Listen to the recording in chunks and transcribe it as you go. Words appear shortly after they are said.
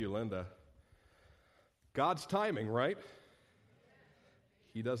Linda. God's timing, right?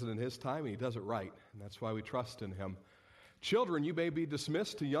 He does it in His time, and He does it right, and that's why we trust in Him. Children, you may be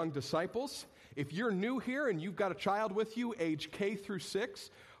dismissed to young disciples. If you're new here and you've got a child with you, age K through 6,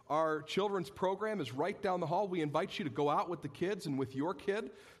 our children's program is right down the hall. We invite you to go out with the kids and with your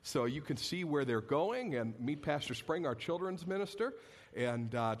kid so you can see where they're going and meet Pastor Spring, our children's minister,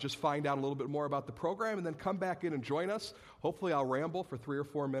 and just find out a little bit more about the program, and then come back in and join us. Hopefully I'll ramble for 3 or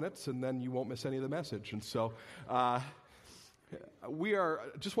 4 minutes, and then you won't miss any of the message. And so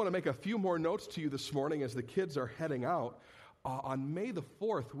just want to make a few more notes to you this morning as the kids are heading out. On May the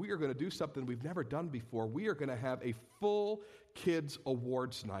 4th, we are going to do something we've never done before. We are going to have a full kids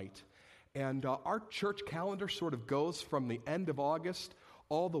awards night. And our church calendar sort of goes from the end of August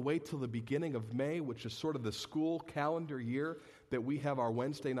all the way till the beginning of May, which is sort of the school calendar year that we have our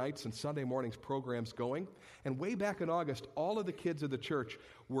Wednesday nights and Sunday mornings programs going. And way back in August, all of the kids of the church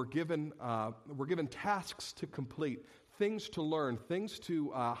were given tasks to complete, things to learn, things to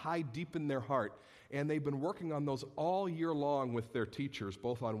hide deep in their heart. And they've been working on those all year long with their teachers,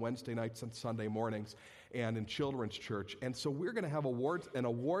 both on Wednesday nights and Sunday mornings and in children's church. And so we're going to have an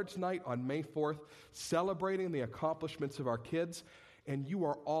awards night on May 4th, celebrating the accomplishments of our kids, and you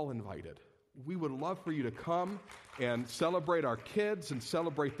are all invited. We would love for you to come and celebrate our kids and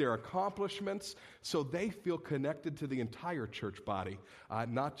celebrate their accomplishments so they feel connected to the entire church body,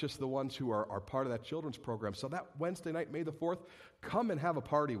 not just the ones who are part of that children's program. So that Wednesday night, May the 4th, come and have a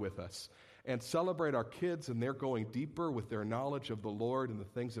party with us and celebrate our kids and their going deeper with their knowledge of the Lord and the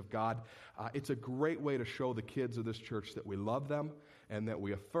things of God. It's a great way to show the kids of this church that we love them and that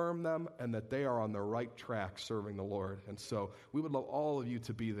we affirm them and that they are on the right track serving the Lord. And so we would love all of you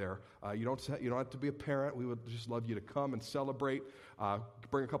to be there. You don't have to be a parent. We would just love you to come and celebrate.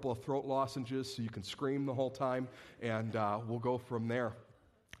 Bring a couple of throat lozenges so you can scream the whole time, and we'll go from there.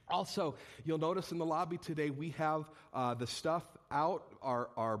 Also, you'll notice in the lobby today we have the stuff out,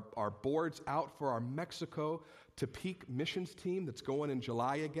 our boards out for our Mexico to Peak missions team that's going in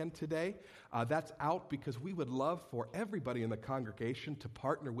July again today. That's out because we would love for everybody in the congregation to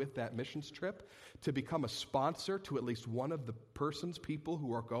partner with that missions trip, to become a sponsor to at least one of the people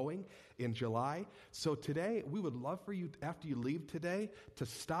who are going in July. So today, we would love for you, after you leave today, to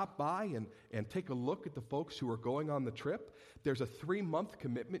stop by and take a look at the folks who are going on the trip. There's a 3-month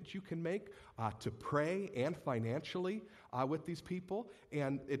commitment you can make to pray and financially with these people,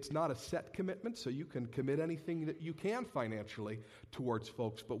 and it's not a set commitment, so you can commit anything that you can financially towards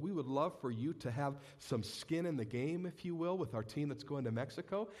folks, but we would love for you to have some skin in the game, if you will, with our team that's going to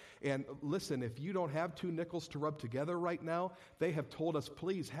Mexico. And listen, if you don't have 2 nickels to rub together right now, they have told us,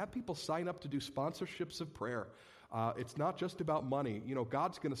 please have people sign up to do sponsorships of prayer. It's not just about money. You know,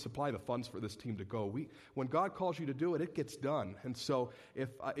 God's going to supply the funds for this team to go. When God calls you to do it, it gets done. And so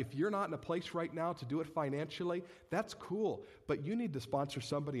if you're not in a place right now to do it financially, that's cool. But you need to sponsor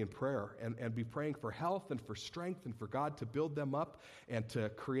somebody in prayer and be praying for health and for strength and for God to build them up and to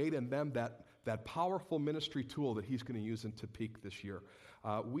create in them that powerful ministry tool that He's going to use into Peak this year.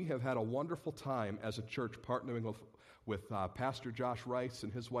 We have had a wonderful time as a church partnering with Pastor Josh Rice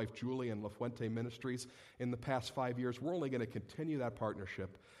and his wife Julie and La Fuente Ministries in the past 5 years. We're only going to continue that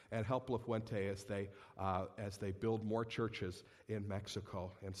partnership and help La Fuente as they build more churches in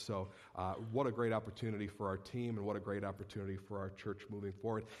Mexico. And so what a great opportunity for our team and what a great opportunity for our church moving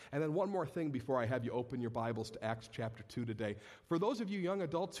forward. And then one more thing before I have you open your Bibles to Acts chapter 2 today. For those of you young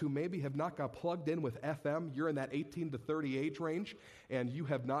adults who maybe have not got plugged in with FM, you're in that 18 to 30 age range, and you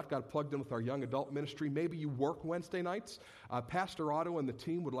have not got plugged in with our young adult ministry, maybe you work Wednesday nights, Pastor Otto and the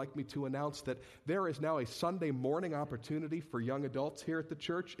team would like me to announce that there is now a Sunday morning opportunity for young adults here at the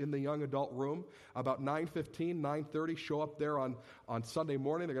church in the young adult room. About 9:15, 9:30, show up there on Sunday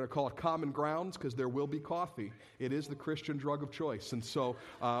morning. They're going to call it Common Grounds because there will be coffee. It is the Christian drug of choice. And so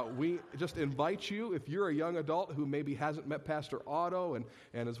we just invite you, if you're a young adult who maybe hasn't met Pastor Otto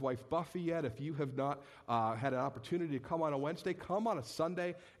and his wife Buffy yet, if you have not had an opportunity to come on a Wednesday, come on a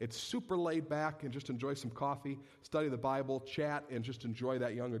Sunday. It's super laid back and just enjoy some coffee, study the Bible, chat, and just enjoy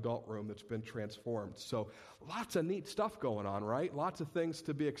that young adult room that's been transformed. So lots of neat stuff going on, right? Lots of things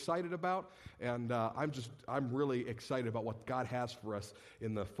to be excited about, and I'm really excited about what God has for us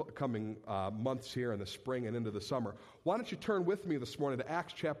in the coming months here in the spring and into the summer. Why don't you turn with me this morning to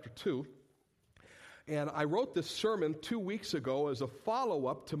Acts chapter 2. And I wrote this sermon 2 weeks ago as a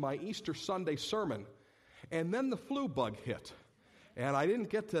follow-up to my Easter Sunday sermon. And then the flu bug hit. And I didn't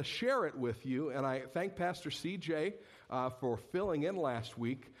get to share it with you, and I thank Pastor CJ for filling in last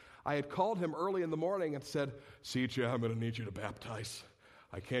week. I had called him early in the morning and said, CJ, I'm going to need you to baptize.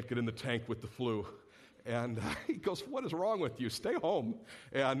 I can't get in the tank with the flu. And he goes, what is wrong with you? Stay home.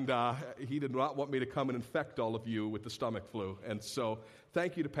 And he did not want me to come and infect all of you with the stomach flu. And so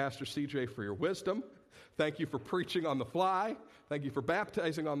thank you to Pastor CJ for your wisdom. Thank you for preaching on the fly. Thank you for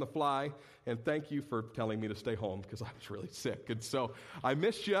baptizing on the fly. And thank you for telling me to stay home because I was really sick. And so I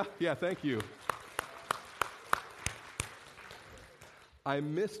missed you. Yeah, thank you. I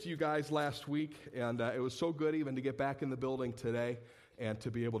missed you guys last week, and it was so good even to get back in the building today and to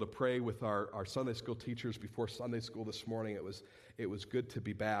be able to pray with our Sunday school teachers before Sunday school this morning. It was good to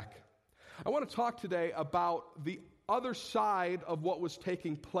be back. I want to talk today about the other side of what was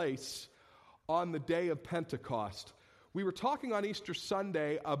taking place on the day of Pentecost. We were talking on Easter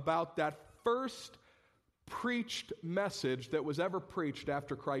Sunday about that first preached message that was ever preached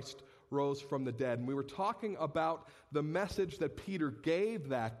after Christ rose from the dead. And we were talking about the message that Peter gave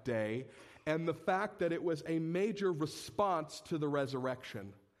that day and the fact that it was a major response to the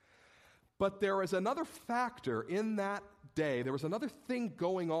resurrection. But there was another factor in that day. There was another thing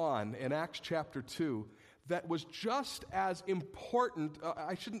going on in Acts chapter 2 that was just as important.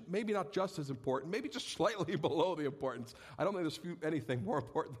 Maybe not just as important, maybe just slightly below the importance. I don't think there's anything more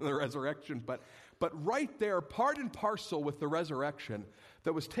important than the resurrection, but right there, part and parcel with the resurrection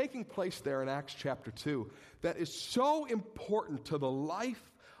that was taking place there in Acts chapter 2, that is so important to the life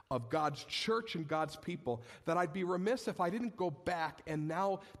of God's church and God's people that I'd be remiss if I didn't go back and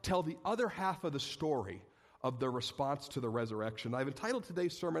now tell the other half of the story of the response to the resurrection. I've entitled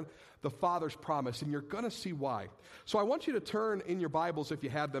today's sermon, The Father's Promise, and you're going to see why. So I want you to turn in your Bibles, if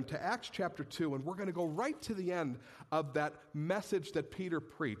you have them, to Acts chapter 2, and we're going to go right to the end of that message that Peter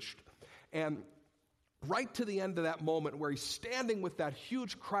preached. And right to the end of that moment where he's standing with that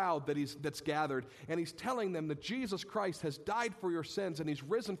huge crowd that's gathered, and he's telling them that Jesus Christ has died for your sins and he's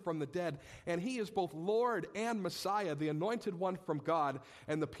risen from the dead, and he is both Lord and Messiah, the anointed one from God,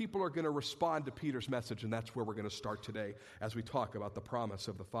 and the people are going to respond to Peter's message, and that's where we're going to start today as we talk about the promise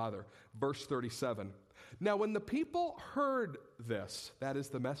of the Father. Verse 37. Now when the people heard this, that is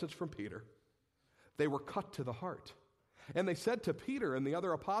the message from Peter, they were cut to the heart. And they said to Peter and the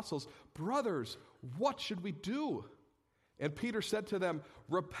other apostles, brothers, what should we do? And Peter said to them,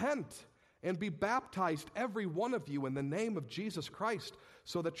 repent and be baptized, every one of you, in the name of Jesus Christ,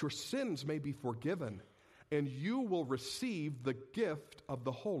 so that your sins may be forgiven, and you will receive the gift of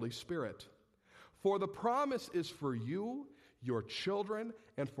the Holy Spirit. For the promise is for you, your children,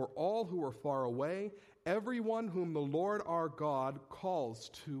 and for all who are far away, everyone whom the Lord our God calls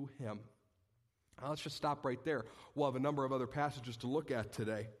to him. Now, let's just stop right there. We'll have a number of other passages to look at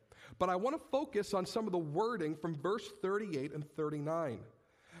today. But I want to focus on some of the wording from verse 38 and 39.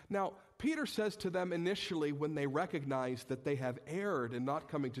 Now, Peter says to them initially when they recognize that they have erred in not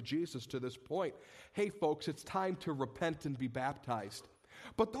coming to Jesus to this point, hey folks, it's time to repent and be baptized.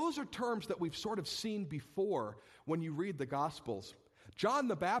 But those are terms that we've sort of seen before when you read the Gospels. John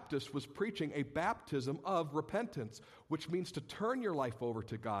the Baptist was preaching a baptism of repentance, which means to turn your life over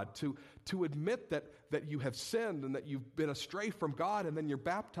to God, to admit that you have sinned and that you've been astray from God, and then you're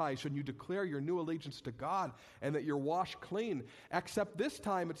baptized and you declare your new allegiance to God and that you're washed clean. Except this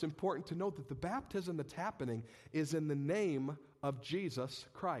time it's important to note that the baptism that's happening is in the name of Jesus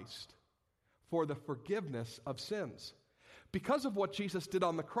Christ for the forgiveness of sins. Because of what Jesus did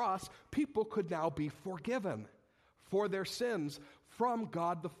on the cross, people could now be forgiven for their sins from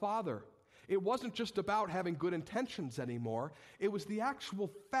God the Father. It wasn't just about having good intentions anymore. It was the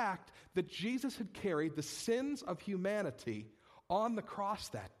actual fact that Jesus had carried the sins of humanity on the cross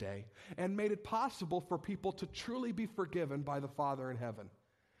that day and made it possible for people to truly be forgiven by the Father in heaven.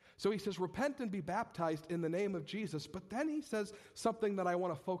 So he says, repent and be baptized in the name of Jesus. But then he says something that I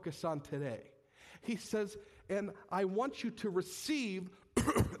want to focus on today. He says, and I want you to receive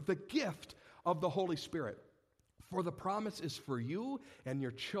the gift of the Holy Spirit. For the promise is for you and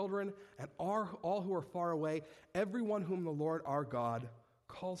your children and all who are far away, everyone whom the Lord our God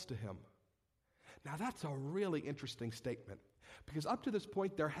calls to him. Now that's a really interesting statement, because up to this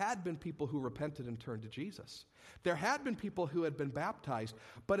point there had been people who repented and turned to Jesus. There had been people who had been baptized,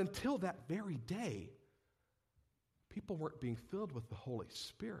 but until that very day, people weren't being filled with the Holy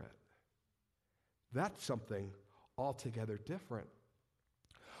Spirit. That's something altogether different.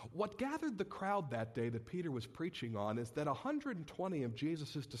 What gathered the crowd that day that Peter was preaching on is that 120 of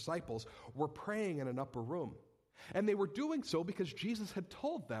Jesus' disciples were praying in an upper room. And they were doing so because Jesus had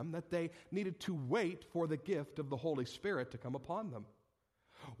told them that they needed to wait for the gift of the Holy Spirit to come upon them.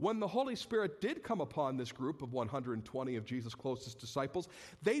 When the Holy Spirit did come upon this group of 120 of Jesus' closest disciples,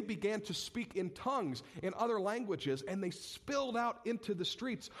 they began to speak in tongues, in other languages, and they spilled out into the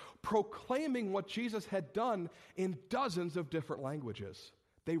streets, proclaiming what Jesus had done in dozens of different languages.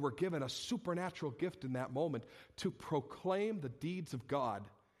 They were given a supernatural gift in that moment to proclaim the deeds of God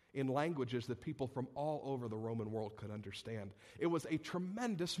in languages that people from all over the Roman world could understand. It was a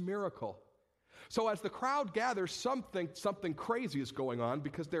tremendous miracle. So as the crowd gathers, something crazy is going on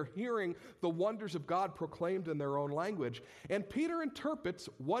because they're hearing the wonders of God proclaimed in their own language. And Peter interprets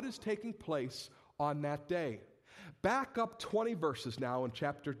what is taking place on that day. Back up 20 verses now in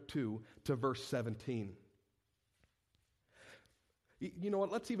chapter 2 to verse 17. You know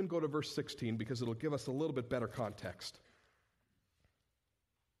what? Let's even go to verse 16 because it'll give us a little bit better context.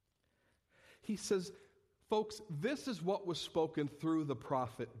 He says, folks, this is what was spoken through the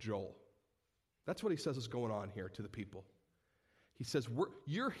prophet Joel. That's what he says is going on here to the people. He says,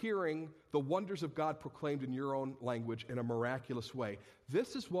 you're hearing the wonders of God proclaimed in your own language in a miraculous way.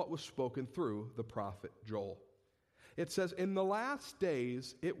 This is what was spoken through the prophet Joel. It says, in the last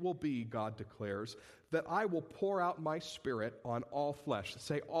days it will be, God declares, that I will pour out my Spirit on all flesh.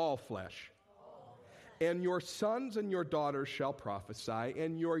 Say, all flesh. And your sons and your daughters shall prophesy,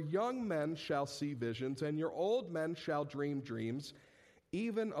 and your young men shall see visions, and your old men shall dream dreams.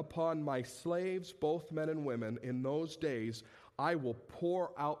 Even upon my slaves, both men and women, in those days I will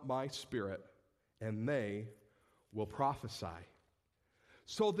pour out my Spirit, and they will prophesy.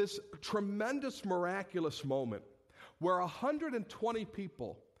 So this tremendous, miraculous moment where 120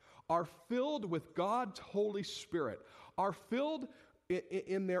 people are filled with God's Holy Spirit, are filled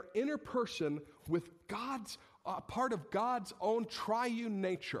in their inner person with God's, part of God's own triune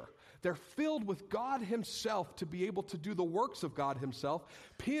nature. They're filled with God himself to be able to do the works of God himself.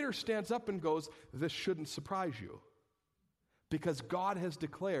 Peter stands up and goes, this shouldn't surprise you. Because God has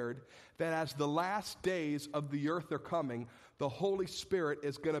declared that as the last days of the earth are coming, the Holy Spirit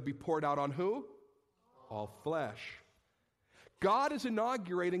is going to be poured out on who? All flesh. God is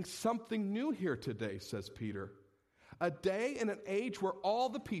inaugurating something new here today, says Peter. A day and an age where all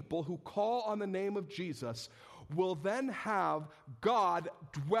the people who call on the name of Jesus will then have God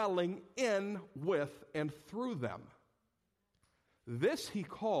dwelling in, with, and through them. This he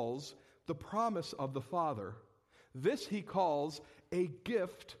calls the promise of the Father. This he calls a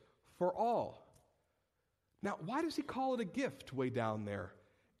gift for all. Now, why does he call it a gift way down there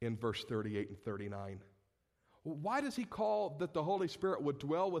in verse 38 and 39? Why does he call that the Holy Spirit would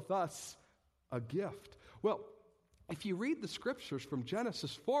dwell with us a gift? Well, if you read the scriptures from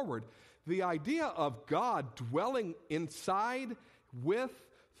Genesis forward, the idea of God dwelling inside, with,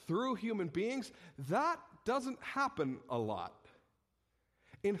 through human beings, that doesn't happen a lot.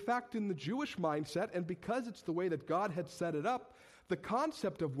 In fact, in the Jewish mindset, and because it's the way that God had set it up, the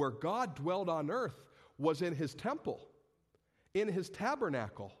concept of where God dwelled on earth was in his temple, in his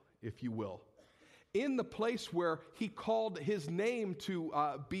tabernacle, if you will, in the place where he called his name to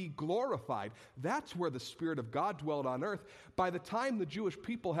be glorified. That's where the Spirit of God dwelled on earth. By the time the Jewish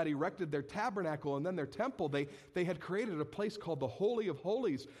people had erected their tabernacle and then their temple, they had created a place called the Holy of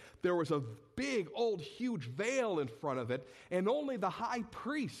Holies. There was a big, old, huge veil in front of it, and only the high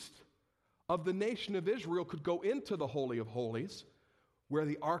priest of the nation of Israel could go into the Holy of Holies, where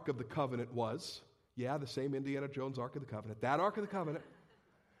the Ark of the Covenant was. Yeah, the same Indiana Jones Ark of the Covenant. That Ark of the Covenant.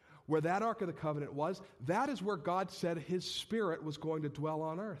 Where that Ark of the Covenant was, that is where God said his Spirit was going to dwell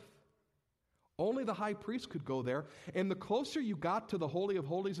on earth. Only the high priest could go there. And the closer you got to the Holy of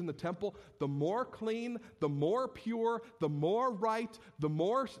Holies in the temple, the more clean, the more pure, the more right, the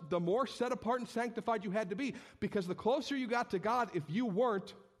more set apart and sanctified you had to be. Because the closer you got to God, if you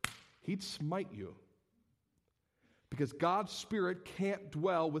weren't, he'd smite you. Because God's Spirit can't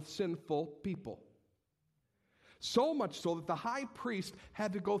dwell with sinful people. So much so that the high priest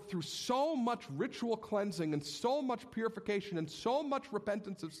had to go through so much ritual cleansing and so much purification and so much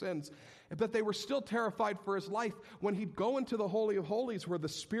repentance of sins that they were still terrified for his life. When he'd go into the Holy of Holies where the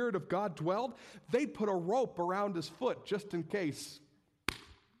Spirit of God dwelled, they'd put a rope around his foot just in case.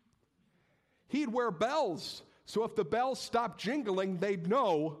 He'd wear bells, so if the bells stopped jingling, they'd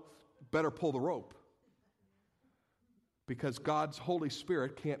know, better pull the rope. Because God's Holy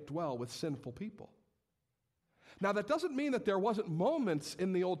Spirit can't dwell with sinful people. Now, that doesn't mean that there wasn't moments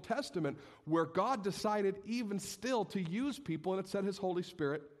in the Old Testament where God decided even still to use people, and it said his Holy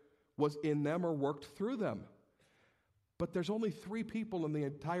Spirit was in them or worked through them. But there's only 3 people in the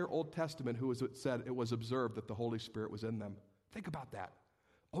entire Old Testament who said it was observed that the Holy Spirit was in them. Think about that.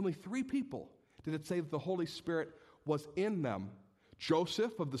 Only 3 people did it say that the Holy Spirit was in them.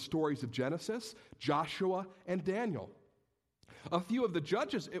 Joseph of the stories of Genesis, Joshua, and Daniel. A few of the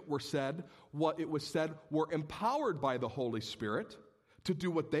judges, it was said, were empowered by the Holy Spirit to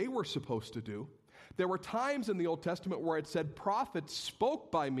do what they were supposed to do. There were times in the Old Testament where it said prophets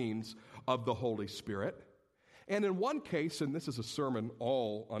spoke by means of the Holy Spirit. And in one case, and this is a sermon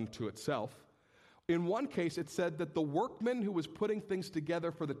all unto itself, in one case it said that the workman who was putting things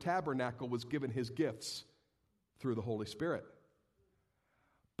together for the tabernacle was given his gifts through the Holy Spirit.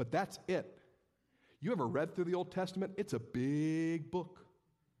 But that's it. You ever read through the Old Testament? It's a big book.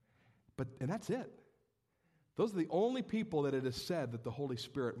 And that's it. Those are the only people that it is said that the Holy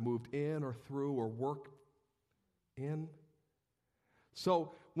Spirit moved in or through or worked in.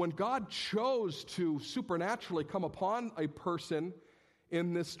 So when God chose to supernaturally come upon a person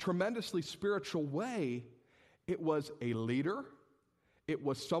in this tremendously spiritual way, it was a leader. It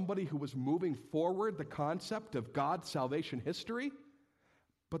was somebody who was moving forward the concept of God's salvation history.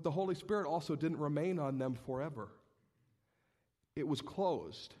 But the Holy Spirit also didn't remain on them forever. It was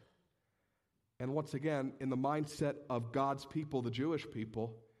closed. And once again, in the mindset of God's people, the Jewish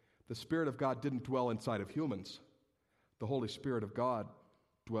people, the Spirit of God didn't dwell inside of humans. The Holy Spirit of God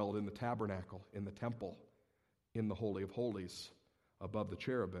dwelled in the tabernacle, in the temple, in the Holy of Holies, above the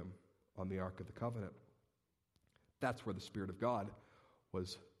cherubim on the Ark of the Covenant. That's where the Spirit of God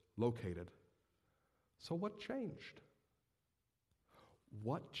was located. So what changed?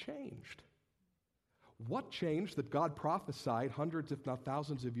 What changed? What changed that God prophesied hundreds, if not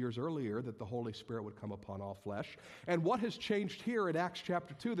thousands of years earlier that the Holy Spirit would come upon all flesh? And what has changed here in Acts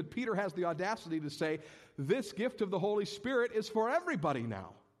chapter 2 that Peter has the audacity to say, this gift of the Holy Spirit is for everybody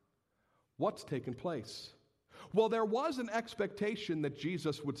now? What's taken place? Well, there was an expectation that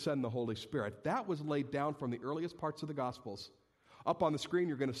Jesus would send the Holy Spirit. That was laid down from the earliest parts of the Gospels. Up on the screen,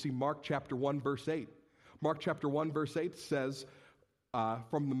 you're going to see Mark chapter 1, verse 8. Mark chapter 1, verse 8 says,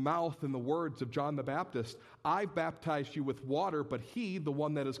 from the mouth and the words of John the Baptist, I baptized you with water, but he, the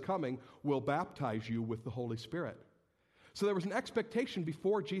one that is coming, will baptize you with the Holy Spirit. So there was an expectation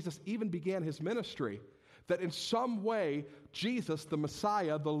before Jesus even began his ministry that in some way Jesus, the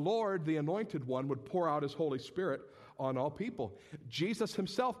Messiah, the Lord, the Anointed One, would pour out his Holy Spirit on all people. Jesus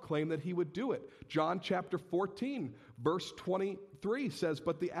himself claimed that he would do it. John chapter 14, verse 23 says,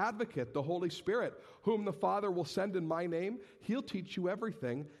 but the advocate, the Holy Spirit, whom the Father will send in my name, he'll teach you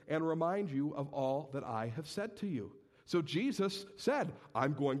everything and remind you of all that I have said to you. So Jesus said,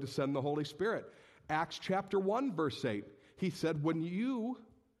 I'm going to send the Holy Spirit. Acts chapter 1, verse 8, he said,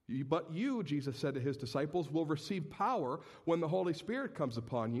 but you, Jesus said to his disciples, will receive power when the Holy Spirit comes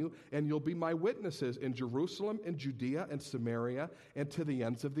upon you, and you'll be my witnesses in Jerusalem and Judea and Samaria and to the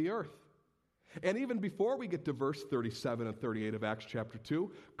ends of the earth. And even before we get to verse 37 and 38 of Acts chapter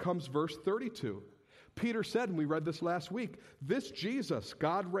 2, comes verse 32. Peter said, and we read this last week, this Jesus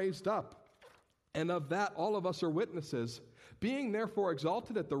God raised up, and of that all of us are witnesses, being therefore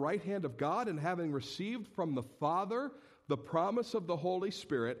exalted at the right hand of God, and having received from the Father the promise of the Holy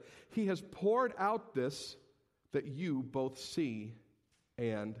Spirit, he has poured out this that you both see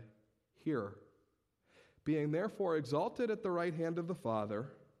and hear. Being therefore exalted at the right hand of the Father,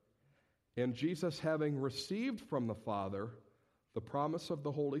 and Jesus having received from the Father the promise of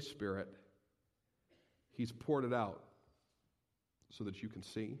the Holy Spirit, he's poured it out so that you can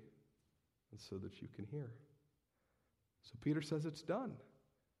see and so that you can hear. So Peter says it's done.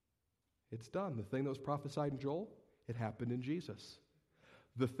 It's done. The thing that was prophesied in Joel, it happened in Jesus.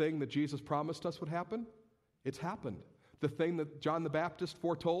 The thing that Jesus promised us would happen, it's happened. The thing that John the Baptist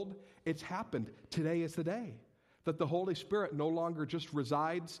foretold, it's happened. Today is the day that the Holy Spirit no longer just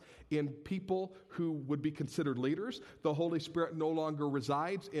resides in people who would be considered leaders. The Holy Spirit no longer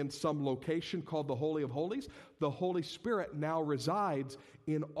resides in some location called the Holy of Holies. The Holy Spirit now resides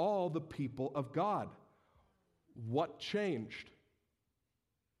in all the people of God. What changed?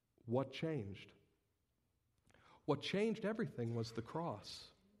 What changed? What changed everything was the cross.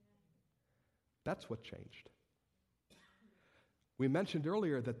 That's what changed. We mentioned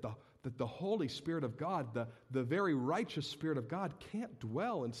earlier that the Holy Spirit of God, the very righteous Spirit of God, can't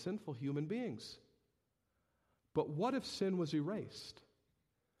dwell in sinful human beings. But what if sin was erased?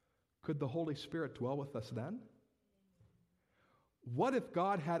 Could the Holy Spirit dwell with us then? What if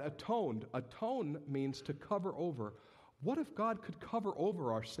God had atoned? Atone means to cover over. What if God could cover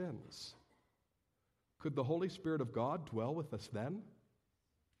over our sins? Could the Holy Spirit of God dwell with us then?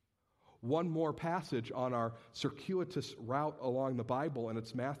 One more passage on our circuitous route along the Bible, and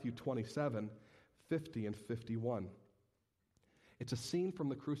it's Matthew 27, 50 and 51. It's a scene from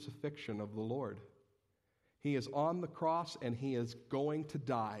the crucifixion of the Lord. He is on the cross, and he is going to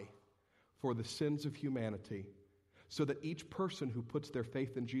die for the sins of humanity, so that each person who puts their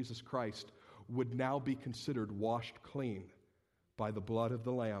faith in Jesus Christ would now be considered washed clean by the blood of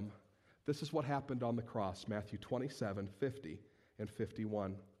the Lamb. This is what happened on the cross, Matthew 27, 50 and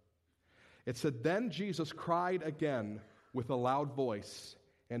 51. It said, then Jesus cried again with a loud voice,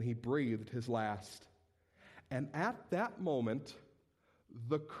 and he breathed his last. And at that moment,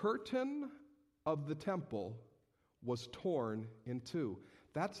 the curtain of the temple was torn in two.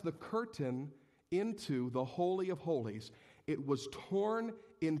 That's the curtain into the Holy of Holies. It was torn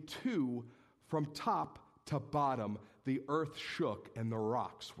in two from top to bottom. The earth shook and the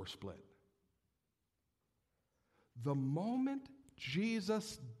rocks were split. The moment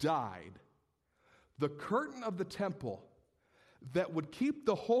Jesus died, the curtain of the temple that would keep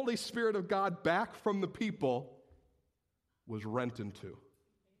the Holy Spirit of God back from the people was rent in two.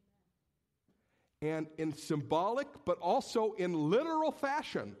 And in symbolic, but also in literal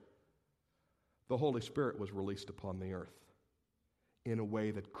fashion, the Holy Spirit was released upon the earth in a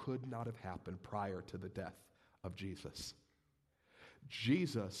way that could not have happened prior to the death of Jesus.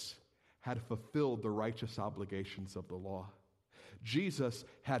 Jesus had fulfilled the righteous obligations of the law. Jesus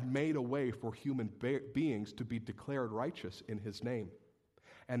had made a way for human beings to be declared righteous in his name.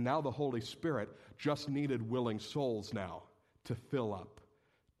 And now the Holy Spirit just needed willing souls now to fill up,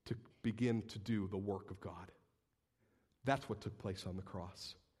 to begin to do the work of God. That's what took place on the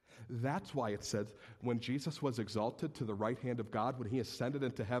cross. That's why it says when Jesus was exalted to the right hand of God, when he ascended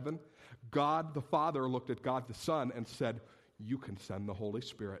into heaven, God the Father looked at God the Son and said, "You can send the Holy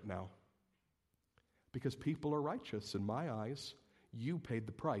Spirit now. Because people are righteous in my eyes. You paid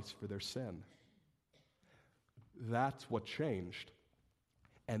the price for their sin." That's what changed.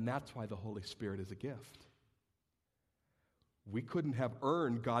 And that's why the Holy Spirit is a gift. We couldn't have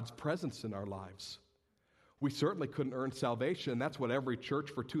earned God's presence in our lives. We certainly couldn't earn salvation. That's what every church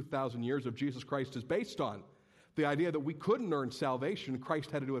for 2,000 years of Jesus Christ is based on. The idea that we couldn't earn salvation,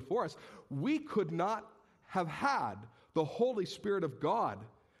 Christ had to do it for us. We could not have had the Holy Spirit of God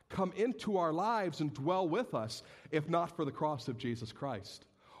come into our lives and dwell with us if not for the cross of Jesus Christ.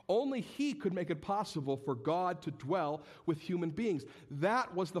 Only he could make it possible for God to dwell with human beings.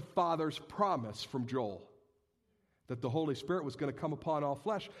 That was the Father's promise from Joel, that the Holy Spirit was going to come upon all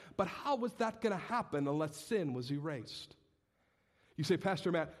flesh. But how was that going to happen unless sin was erased? You say,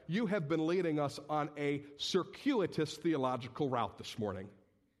 Pastor Matt, you have been leading us on a circuitous theological route this morning.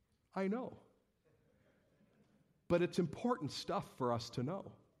 I know. But it's important stuff for us to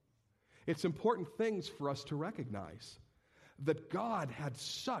know. It's important things for us to recognize. That God had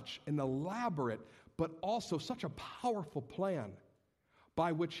such an elaborate, but also such a powerful plan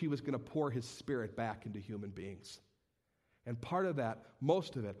by which he was going to pour his Spirit back into human beings. And part of that,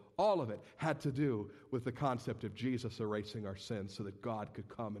 most of it, all of it, had to do with the concept of Jesus erasing our sins so that God could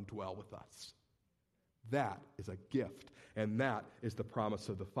come and dwell with us. That is a gift, and that is the promise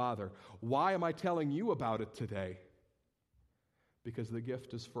of the Father. Why am I telling you about it today? Because the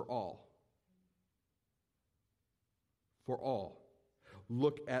gift is for all. For all.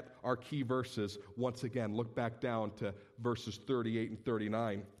 Look at our key verses once again. Look back down to verses 38 and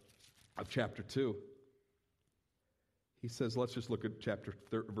 39 of chapter 2. He says, let's just look at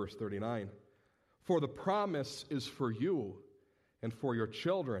verse 39. For the promise is for you and for your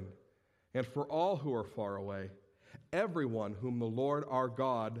children and for all who are far away, everyone whom the Lord our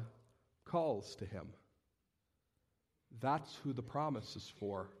God calls to him. That's who the promise is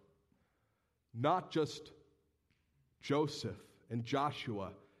for. Not just Joseph and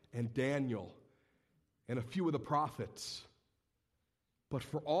Joshua and Daniel and a few of the prophets, but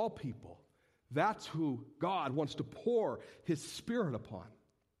for all people. That's who God wants to pour his Spirit upon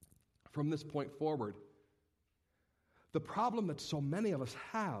from this point forward. The problem that so many of us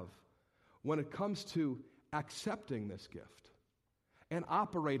have when it comes to accepting this gift and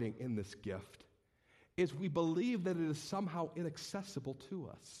operating in this gift is we believe that it is somehow inaccessible to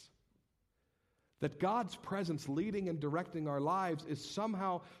us. That God's presence leading and directing our lives is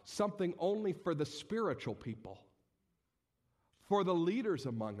somehow something only for the spiritual people, for the leaders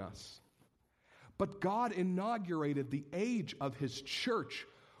among us. But God inaugurated the age of his church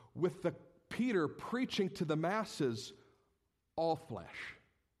with Peter preaching to the masses, all flesh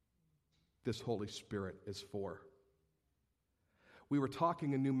this Holy Spirit is for. We were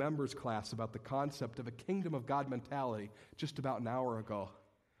talking in new members class about the concept of a kingdom of God mentality just about an hour ago.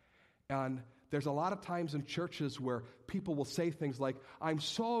 And there's a lot of times in churches where people will say things like, I'm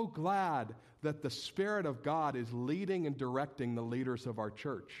so glad that the Spirit of God is leading and directing the leaders of our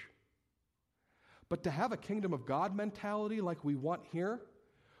church. But to have a kingdom of God mentality like we want here,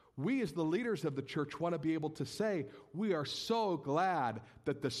 we as the leaders of the church want to be able to say, we are so glad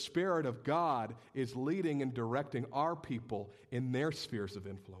that the Spirit of God is leading and directing our people in their spheres of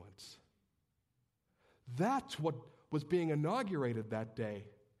influence. That's what was being inaugurated that day.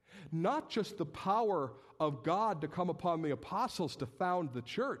 Not just the power of God to come upon the apostles to found the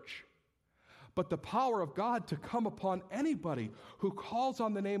church, but the power of God to come upon anybody who calls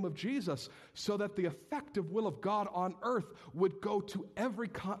on the name of Jesus, so that the effective will of God on earth would go to every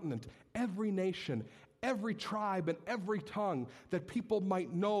continent, every nation, every tribe, and every tongue, that people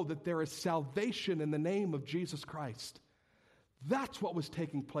might know that there is salvation in the name of Jesus Christ. That's what was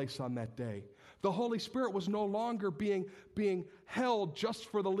taking place on that day. The Holy Spirit was no longer being held just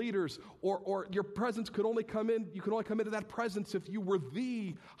for the leaders, or your presence could only come in, you could only come into that presence if you were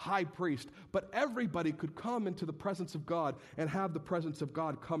the high priest. But everybody could come into the presence of God and have the presence of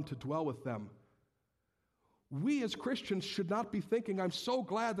God come to dwell with them. We as Christians should not be thinking, I'm so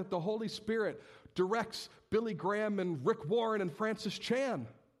glad that the Holy Spirit directs Billy Graham and Rick Warren and Francis Chan.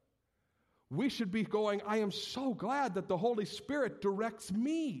 We should be going, I am so glad that the Holy Spirit directs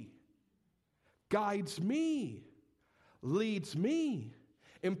me, guides me, leads me,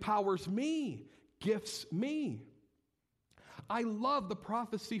 empowers me, gifts me. I love the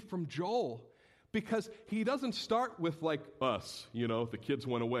prophecy from Joel, because he doesn't start with like us, the kids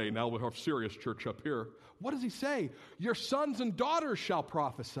went away, now we have serious church up here. What does he say? Your sons and daughters shall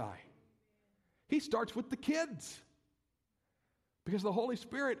prophesy. He starts with the kids, because the Holy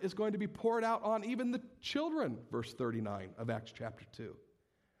Spirit is going to be poured out on even the children, verse 39 of Acts chapter 2.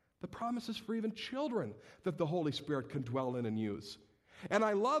 The promise is for even children that the Holy Spirit can dwell in and use. And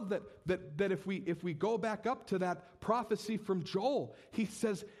I love that if we go back up to that prophecy from Joel, he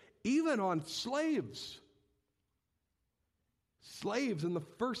says, even on slaves in the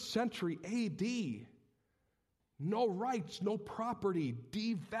first century A.D., no rights, no property,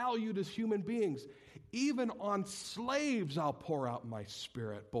 devalued as human beings. Even on slaves I'll pour out my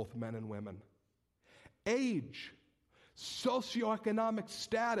Spirit, both men and women. Age, socioeconomic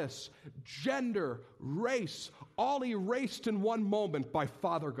status, gender, race, all erased in one moment by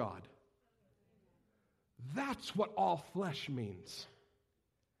Father God. That's what all flesh means.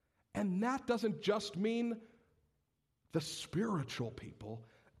 And that doesn't just mean the spiritual people.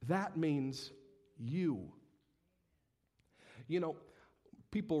 That means you.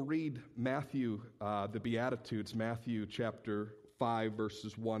 People read Matthew, the Beatitudes, Matthew chapter 5,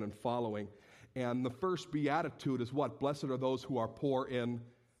 verses 1 and following. And the first beatitude is what? Blessed are those who are poor in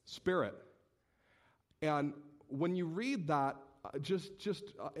spirit. And when you read that, just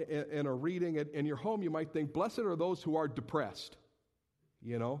in a reading in your home, you might think, blessed are those who are depressed,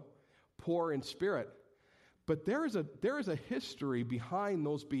 poor in spirit. But there is a history behind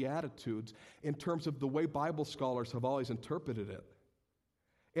those Beatitudes in terms of the way Bible scholars have always interpreted it.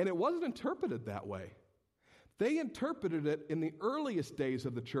 And it wasn't interpreted that way. They interpreted it in the earliest days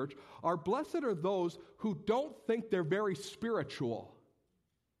of the church, blessed are those who don't think they're very spiritual,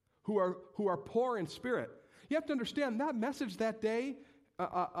 who are poor in spirit. You have to understand that message that day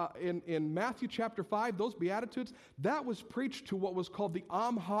in Matthew chapter 5, those Beatitudes, that was preached to what was called the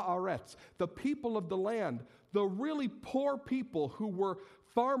Am Haaretz, the people of the land, the really poor people who were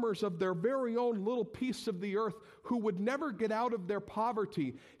farmers of their very own little piece of the earth, who would never get out of their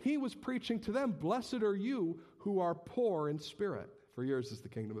poverty. He was preaching to them, blessed are you who are poor in spirit, for yours is the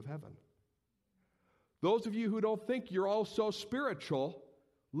kingdom of heaven. Those of you who don't think you're all so spiritual,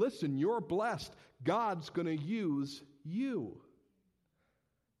 listen, you're blessed. God's going to use you.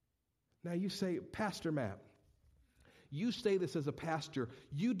 Now you say, Pastor Matt, you say this as a pastor.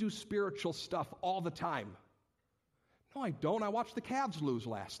 You do spiritual stuff all the time. No, I don't. I watched the Cavs lose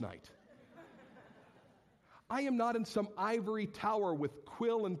last night. I am not in some ivory tower with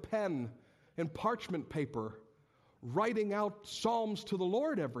quill and pen and parchment paper writing out psalms to the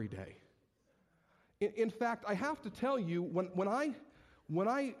Lord every day. In fact, I have to tell you, when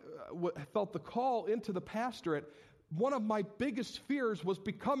I felt the call into the pastorate, one of my biggest fears was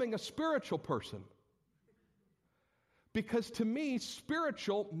becoming a spiritual person. Because to me,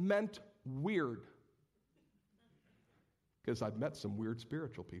 spiritual meant weird. Because I've met some weird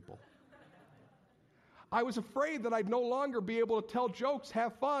spiritual people. I was afraid that I'd no longer be able to tell jokes,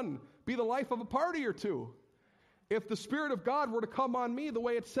 have fun, be the life of a party or two. If the Spirit of God were to come on me the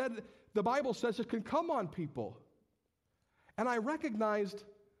way it said, the Bible says it can come on people. And I recognized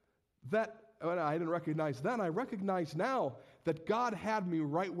that, well, I didn't recognize then, I recognize now that God had me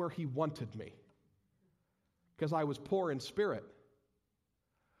right where He wanted me. Because I was poor in spirit.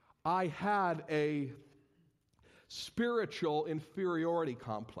 I had a spiritual inferiority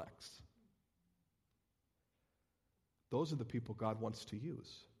complex. Those are the people God wants to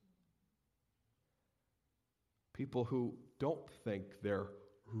use. People who don't think they're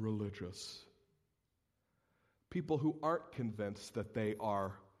religious. People who aren't convinced that they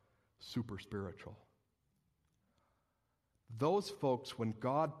are super spiritual. Those folks, when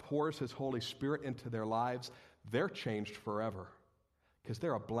God pours His Holy Spirit into their lives, they're changed forever. because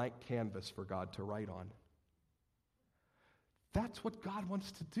they're a blank canvas for God to write on. That's what God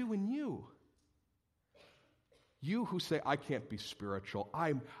wants to do in you. You who say, I can't be spiritual,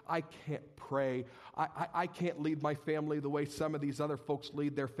 I can't pray, I can't lead my family the way some of these other folks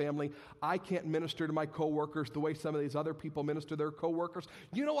lead their family, I can't minister to my coworkers the way some of these other people minister to their coworkers.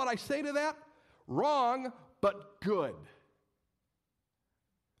 You know what I say to that? Wrong, but good.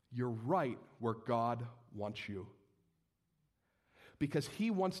 You're right where God wants you. Because He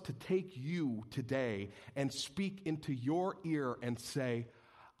wants to take you today and speak into your ear and say,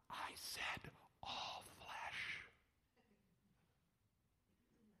 I said all flesh.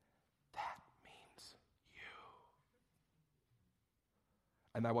 That means you.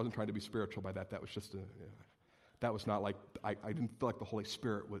 And I wasn't trying to be spiritual by that. That was just that was not like, I didn't feel like the Holy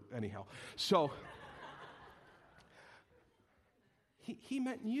Spirit would, anyhow. So, he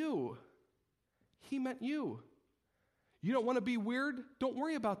meant you. He meant you. You don't want to be weird? Don't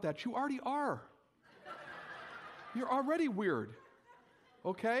worry about that. You already are. You're already weird.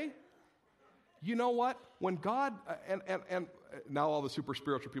 Okay? You know what? When God, and now all the super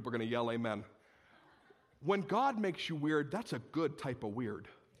spiritual people are going to yell amen. When God makes you weird, that's a good type of weird.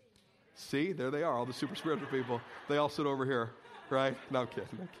 See? There they are, all the super spiritual people. They all sit over here, right? No, I'm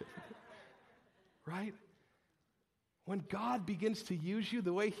kidding. Right? When God begins to use you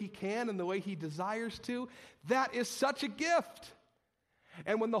the way He can and the way He desires to, that is such a gift.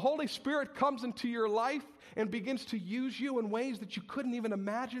 And when the Holy Spirit comes into your life and begins to use you in ways that you couldn't even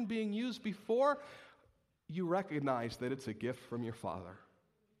imagine being used before, you recognize that it's a gift from your Father.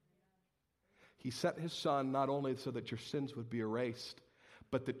 He sent His Son not only so that your sins would be erased,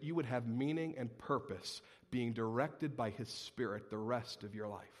 but that you would have meaning and purpose being directed by His Spirit the rest of your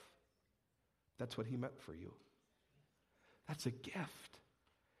life. That's what He meant for you. That's a gift.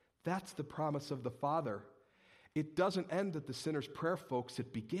 That's the promise of the Father. It doesn't end at the sinner's prayer, folks.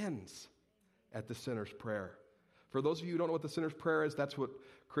 It begins at the sinner's prayer. For those of you who don't know what the sinner's prayer is, that's what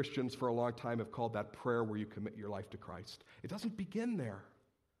Christians for a long time have called that prayer where you commit your life to Christ. It doesn't begin there.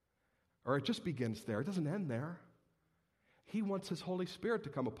 Or it just begins there. It doesn't end there. He wants His Holy Spirit to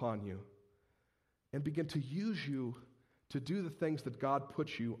come upon you and begin to use you to do the things that God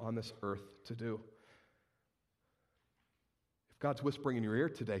puts you on this earth to do. God's whispering in your ear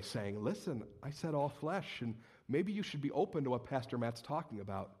today saying, listen, I said all flesh, and maybe you should be open to what Pastor Matt's talking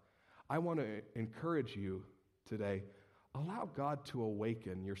about. I want to encourage you today, allow God to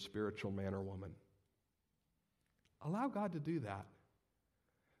awaken your spiritual man or woman. Allow God to do that.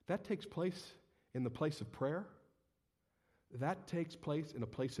 That takes place in the place of prayer. That takes place in a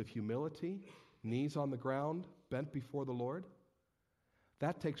place of humility, knees on the ground, bent before the Lord.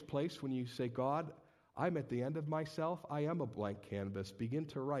 That takes place when you say, God, I'm at the end of myself. I am a blank canvas. Begin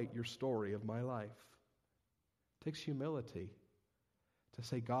to write your story of my life. It takes humility to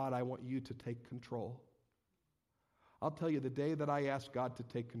say, God, I want you to take control. I'll tell you, the day that I asked God to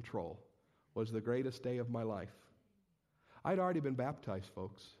take control was the greatest day of my life. I'd already been baptized,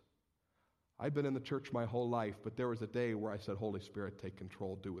 folks. I'd been in the church my whole life, but there was a day where I said, Holy Spirit, take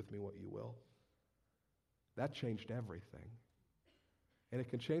control. Do with me what you will. That changed everything. And it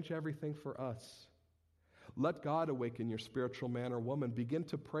can change everything for us. Let God awaken your spiritual man or woman. Begin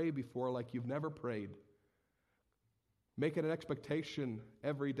to pray before like you've never prayed. Make it an expectation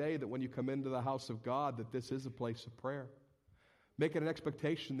every day that when you come into the house of God, that this is a place of prayer. Make it an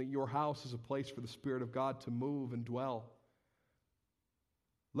expectation that your house is a place for the Spirit of God to move and dwell.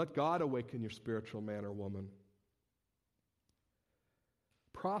 Let God awaken your spiritual man or woman.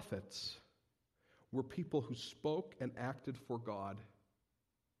 Prophets were people who spoke and acted for God.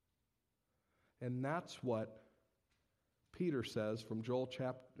 And that's what Peter says from Joel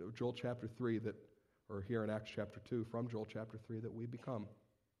chapter 3, that, or here in Acts chapter 2, from Joel chapter 3, that we become.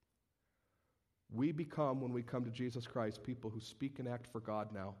 We become, when we come to Jesus Christ, people who speak and act for God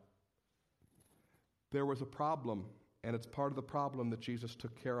now. There was a problem, and it's part of the problem that Jesus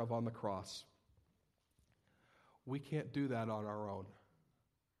took care of on the cross. We can't do that on our own.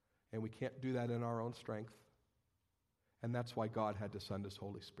 And we can't do that in our own strength. And that's why God had to send His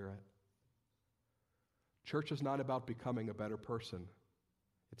Holy Spirit. Church is not about becoming a better person.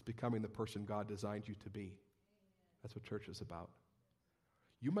 It's becoming the person God designed you to be. That's what church is about.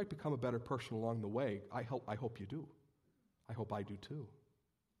 You might become a better person along the way. I hope you do. I hope I do too.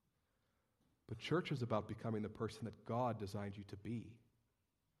 But church is about becoming the person that God designed you to be.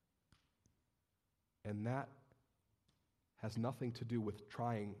 And that has nothing to do with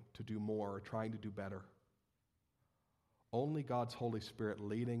trying to do more or trying to do better. Only God's Holy Spirit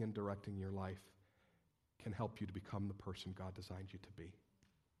leading and directing your life can help you to become the person God designed you to be.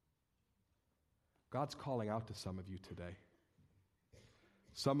 God's calling out to some of you today.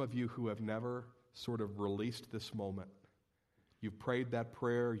 Some of you who have never sort of released this moment. You've prayed that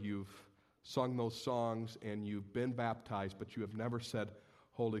prayer, you've sung those songs, and you've been baptized, but you have never said,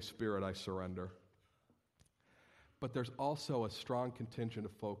 Holy Spirit, I surrender. But there's also a strong contingent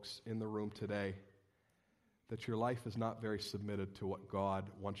of folks in the room today that your life is not very submitted to what God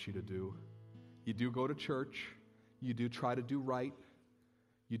wants you to do. You do go to church, you do try to do right,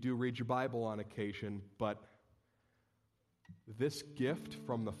 you do read your Bible on occasion, but this gift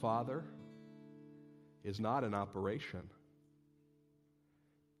from the Father is not in operation.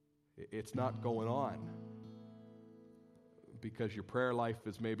 It's not going on because your prayer life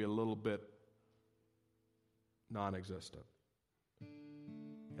is maybe a little bit non-existent.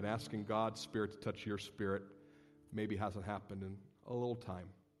 And asking God's Spirit to touch your spirit maybe hasn't happened in a little time.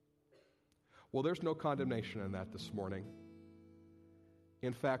 Well, there's no condemnation in that this morning.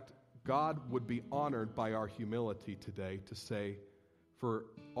 In fact, God would be honored by our humility today to say, for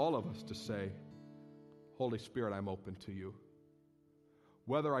all of us to say, Holy Spirit, I'm open to you.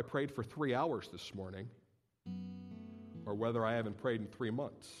 Whether I prayed for 3 hours this morning or whether I haven't prayed in 3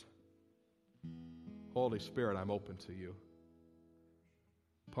 months, Holy Spirit, I'm open to you.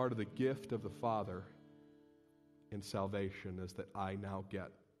 Part of the gift of the Father in salvation is that I now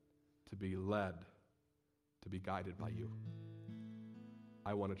get to be led, to be guided by you.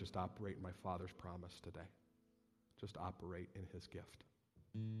 I want to just operate in my Father's promise today. Just operate in his gift.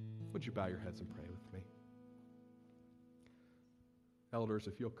 Would you bow your heads and pray with me? Elders,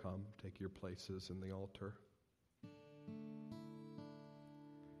 if you'll come, take your places in the altar.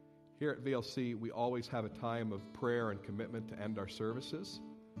 Here at VLC, we always have a time of prayer and commitment to end our services.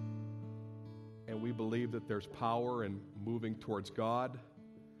 And we believe that there's power in moving towards God.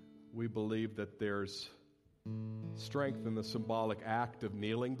 We believe that there's strength in the symbolic act of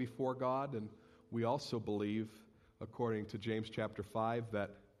kneeling before God. And we also believe, according to James chapter 5,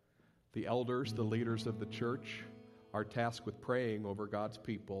 that the elders, the leaders of the church, are tasked with praying over God's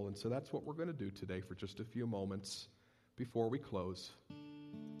people. And so that's what we're going to do today for just a few moments before we close.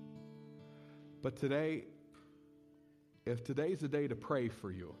 But today, if today's a day to pray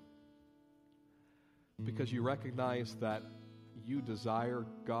for you, because you recognize that you desire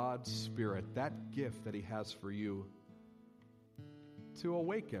God's Spirit, that gift that he has for you, to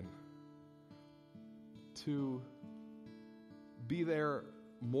awaken, to be there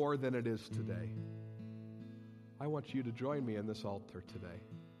more than it is today, I want you to join me in this altar today.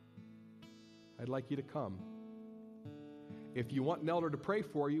 I'd like you to come. If you want an elder to pray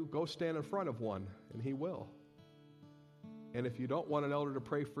for you, go stand in front of one, and he will. And if you don't want an elder to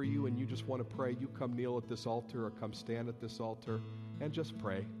pray for you and you just want to pray, you come kneel at this altar or come stand at this altar and just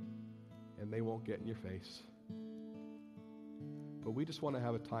pray, and they won't get in your face. But we just want to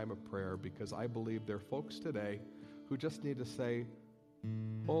have a time of prayer because I believe there are folks today who just need to say,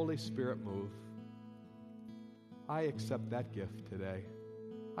 Holy Spirit, move. I accept that gift today.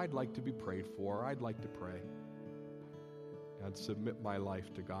 I'd like to be prayed for. I'd like to pray and submit my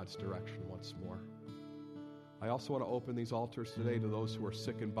life to God's direction once more. I also want to open these altars today to those who are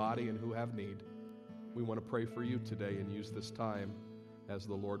sick in body and who have need. We want to pray for you today and use this time as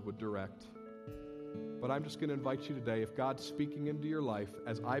the Lord would direct. But I'm just going to invite you today, if God's speaking into your life,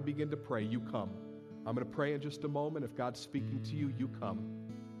 as I begin to pray, you come. I'm going to pray in just a moment. If God's speaking to you, you come.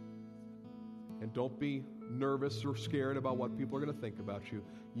 And don't be nervous or scared about what people are going to think about you.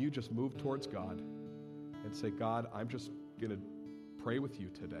 You just move towards God and say, God, I'm just going to pray with you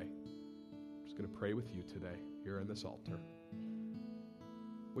today. I'm just going to pray with you today here in this altar.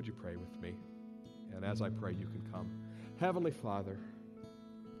 Would you pray with me? And as I pray, you can come. Heavenly Father,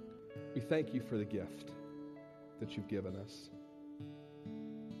 we thank you for the gift that you've given us.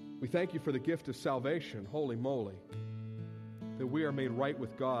 We thank you for the gift of salvation, holy moly, that we are made right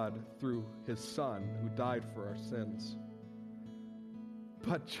with God through his Son who died for our sins.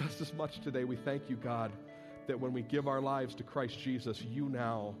 But just as much today, we thank you, God, that when we give our lives to Christ Jesus, you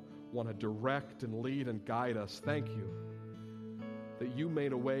now want to direct and lead and guide us. Thank you that you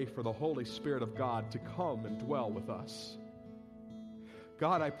made a way for the Holy Spirit of God to come and dwell with us.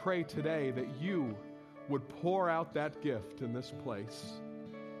 God, I pray today that you would pour out that gift in this place,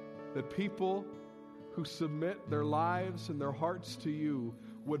 that people who submit their lives and their hearts to you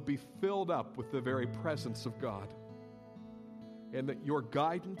would be filled up with the very presence of God, and that your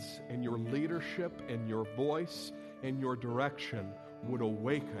guidance and your leadership and your voice and your direction would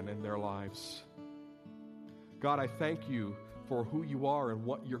awaken in their lives. God, I thank you for who you are and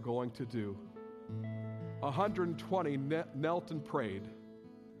what you're going to do. 120 knelt and prayed.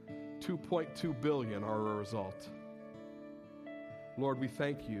 2.2 billion are a result. Lord, we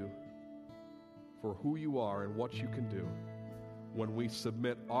thank you for who you are and what you can do. when we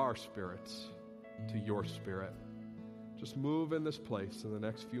submit our spirits to your Spirit. Just move in this place in the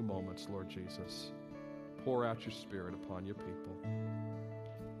next few moments, Lord Jesus. Pour out your Spirit upon your people.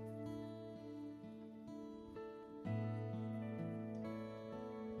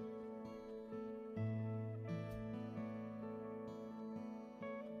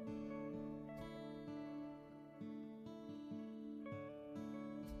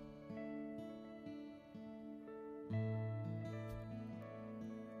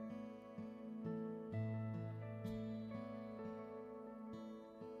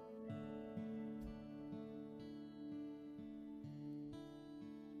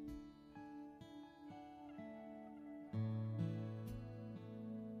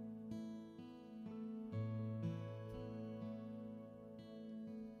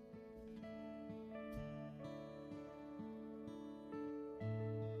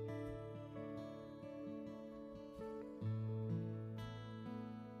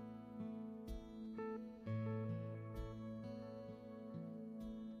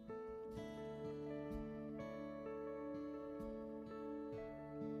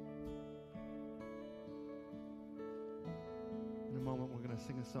 Moment, we're going to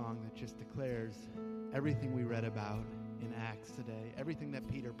sing a song that just declares everything we read about in Acts today, everything that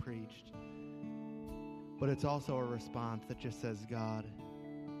Peter preached. But it's also a response that just says, God,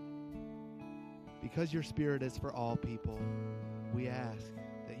 because your Spirit is for all people, we ask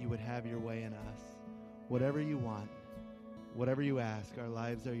that you would have your way in us. Whatever you want, whatever you ask, our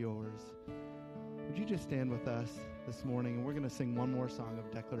lives are yours. Would you just stand with us this morning, and we're going to sing one more song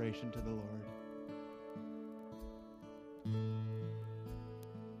of declaration to the Lord.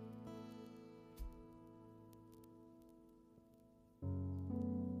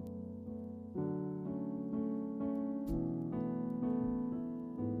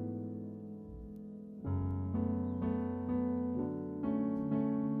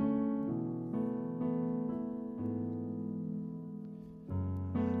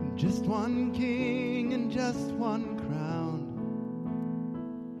 Just one king and just one crown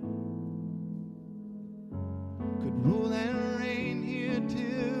could rule and reign here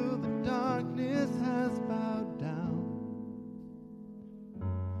till the darkness has bowed down.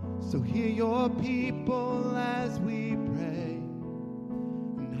 So hear your people as we pray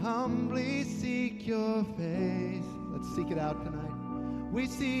and humbly seek your face. Let's seek it out tonight. We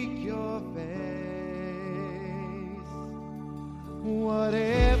seek your face.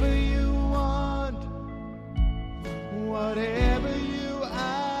 Whatever you want, whatever you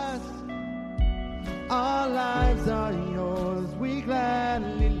ask, our lives are yours. We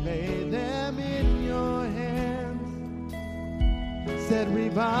gladly lay them in your hands. Set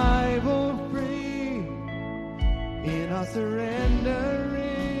revival free in our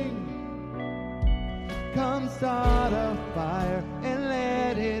surrendering. Come start a fire and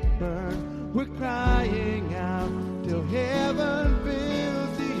let it burn. We're crying out till heaven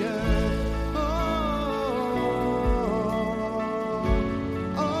fills the earth. Oh,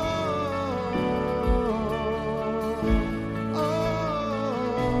 oh, oh, oh,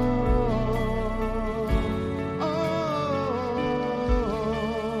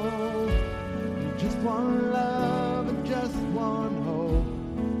 oh. Just one love and just one hope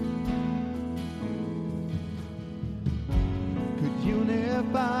could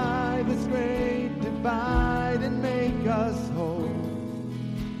unify this great divide and make us whole.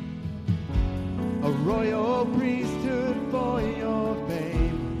 A royal priesthood for your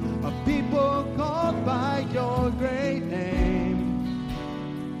fame, a people called by your great name,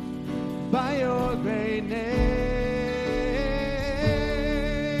 by your great name.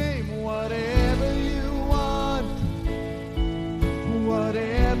 Whatever you want,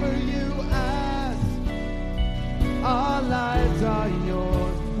 whatever you ask, our lives are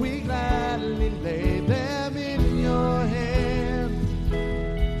yours. We gladly lay them in your hands.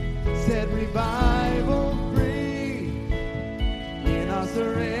 Set revival free in our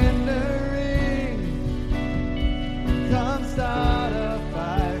surrendering. Come start a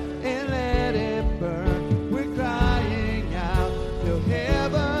fire and let it burn. We're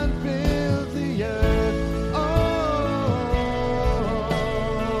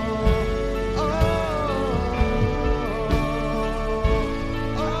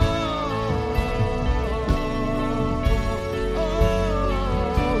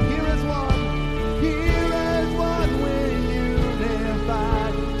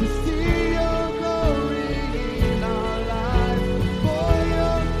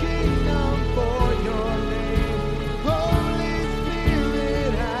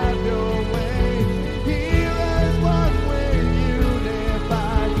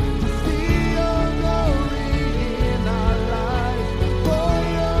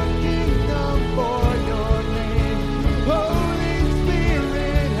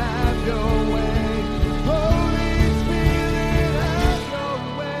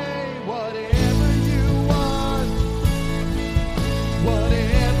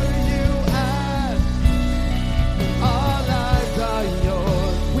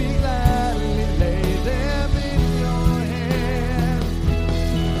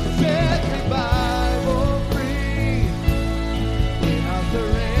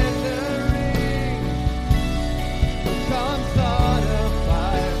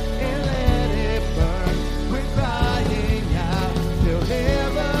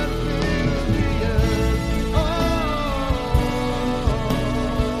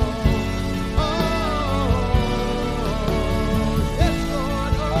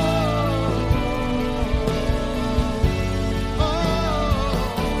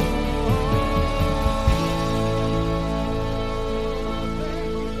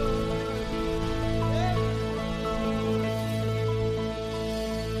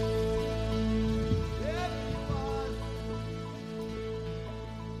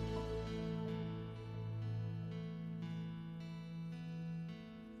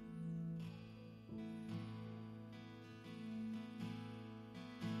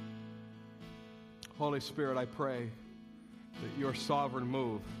Holy Spirit, I pray that your sovereign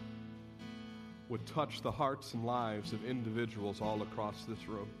move would touch the hearts and lives of individuals all across this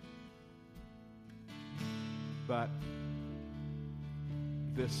room. That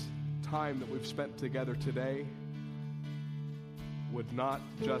this time that we've spent together today would not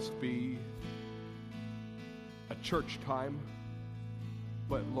just be a church time,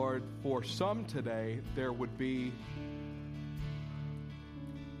 but Lord, for some today, there would be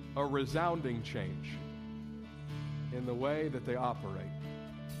a resounding change in the way that they operate.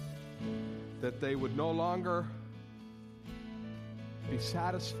 That they would no longer be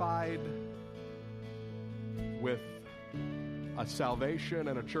satisfied with a salvation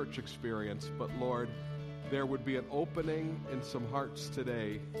and a church experience, but Lord, there would be an opening in some hearts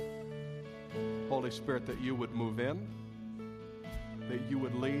today, Holy Spirit, that you would move in, that you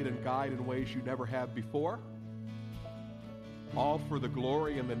would lead and guide in ways you never have before, all for the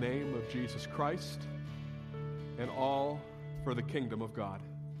glory and the name of Jesus Christ, and all for the kingdom of God.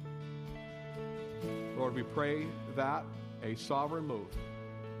 Lord, we pray that a sovereign move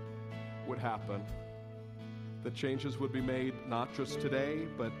would happen. The changes would be made not just today,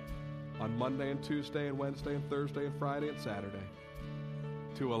 but on Monday and Tuesday and Wednesday and Thursday and Friday and Saturday,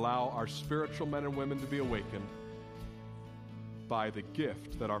 to allow our spiritual men and women to be awakened by the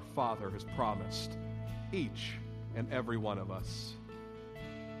gift that our Father has promised each and every one of us.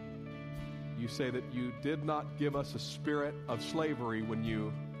 You say that you did not give us a spirit of slavery when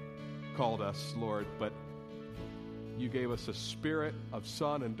you called us, Lord, but you gave us a spirit of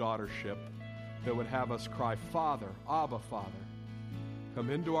son and daughtership that would have us cry, Father, Abba, Father, come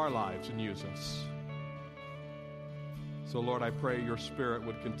into our lives and use us. So, Lord, I pray your Spirit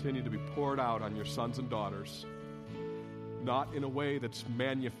would continue to be poured out on your sons and daughters, not in a way that's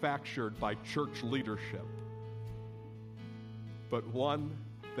manufactured by church leadership, but one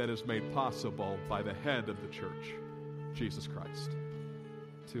that is made possible by the head of the church, Jesus Christ,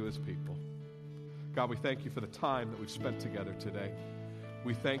 to his people. God, we thank you for the time that we've spent together today.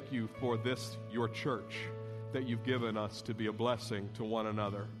 We thank you for this, your church, that you've given us to be a blessing to one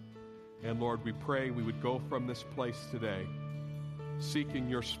another. And Lord, we pray we would go from this place today seeking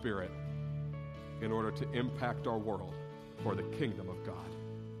your Spirit in order to impact our world for the kingdom of God.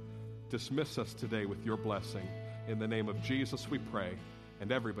 Dismiss us today with your blessing. In the name of Jesus we pray.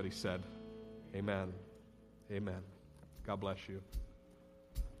 And everybody said, amen. Amen. God bless you.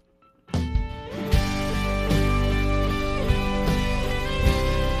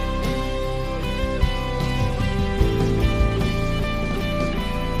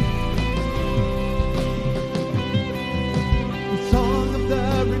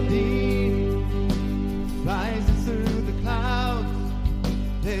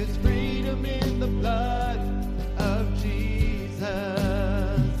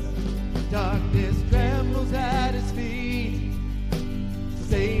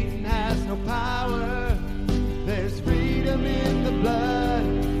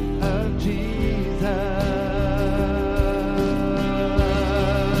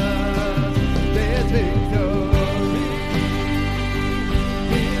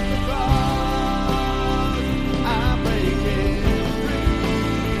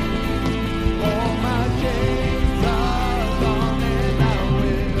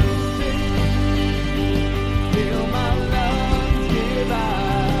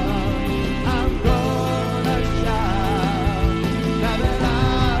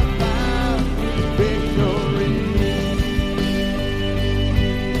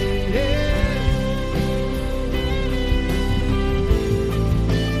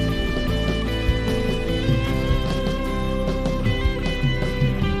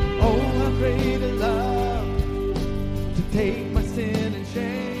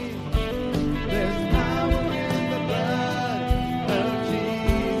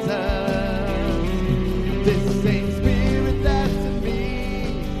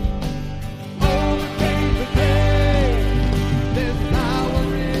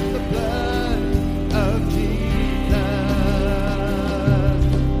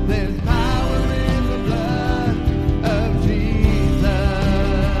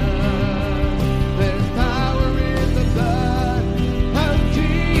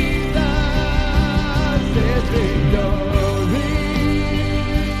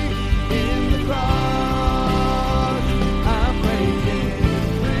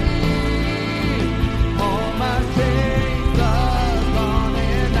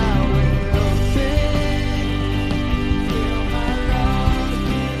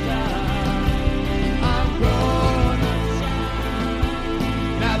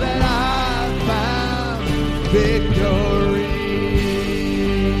 victory.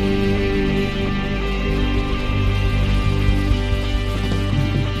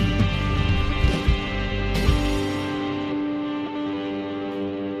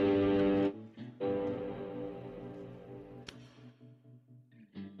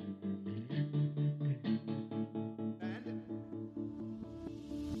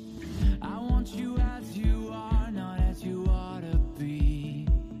 want you as you